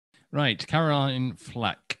Right, Caroline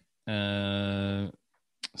Flack.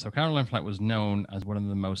 So Caroline Flack was known as one of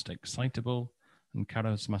the most excitable and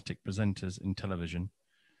charismatic presenters in television,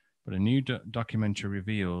 but a new documentary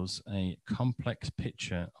reveals a complex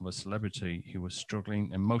picture of a celebrity who was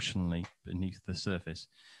struggling emotionally beneath the surface.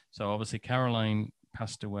 So obviously Caroline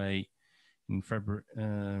passed away in February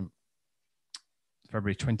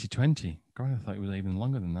 2020. God, I thought it was even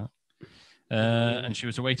longer than that. And she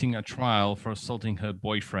was awaiting a trial for assaulting her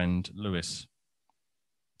boyfriend, Lewis.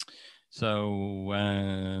 So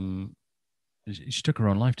she took her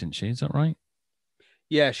own life, didn't she? Is that right?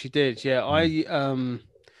 Yeah, she did. Yeah,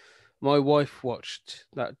 my wife watched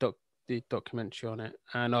the documentary on it,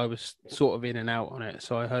 and I was sort of in and out on it,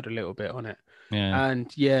 so I heard a little bit on it. Yeah.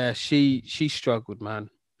 And yeah, she struggled, man.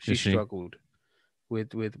 She Did she? struggled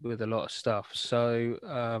with a lot of stuff.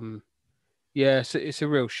 So yeah, it's a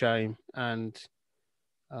real shame. And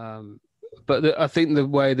but I think the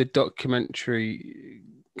way the documentary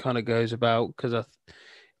kind of goes about, because I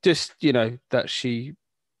just that she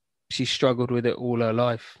struggled with it all her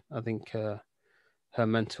life. I think her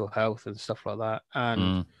mental health and stuff like that,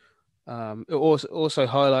 and it also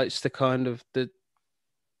highlights the kind of the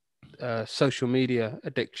social media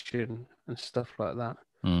addiction and stuff like that.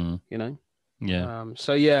 You know. Yeah.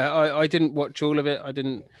 So yeah, I didn't watch all of it.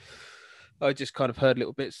 I just kind of heard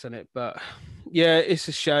little bits on it, but yeah, it's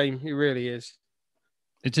a shame. It really is.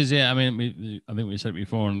 It is, yeah. I mean, I think we said it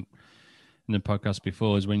before in the podcast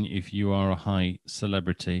before, is when if you are a high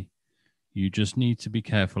celebrity, you just need to be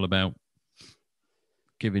careful about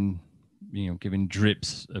giving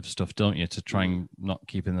drips of stuff, don't you, to try and not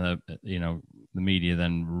keeping the media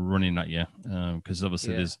then running at you, because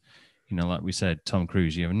obviously there's, like we said, Tom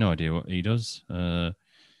Cruise, you have no idea what he does. I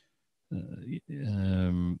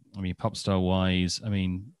mean, pop star wise, I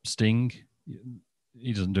mean, Sting,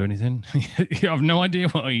 he doesn't do anything. You have no idea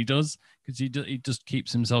what he does, because he just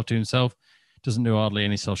keeps himself to himself. Doesn't do hardly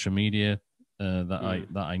any social media that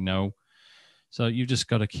I know. So you've just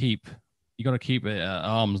got to keep it at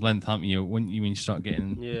arm's length, haven't you? When you start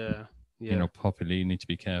getting popular, you need to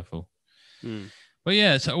be careful. But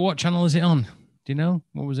yeah, so what channel is it on? Do you know?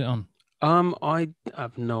 What was it on? I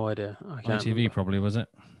have no idea. I can't ITV remember. probably, was it?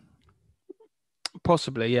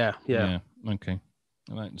 Possibly, yeah. Okay.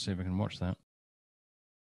 I'd like to see if I can watch that.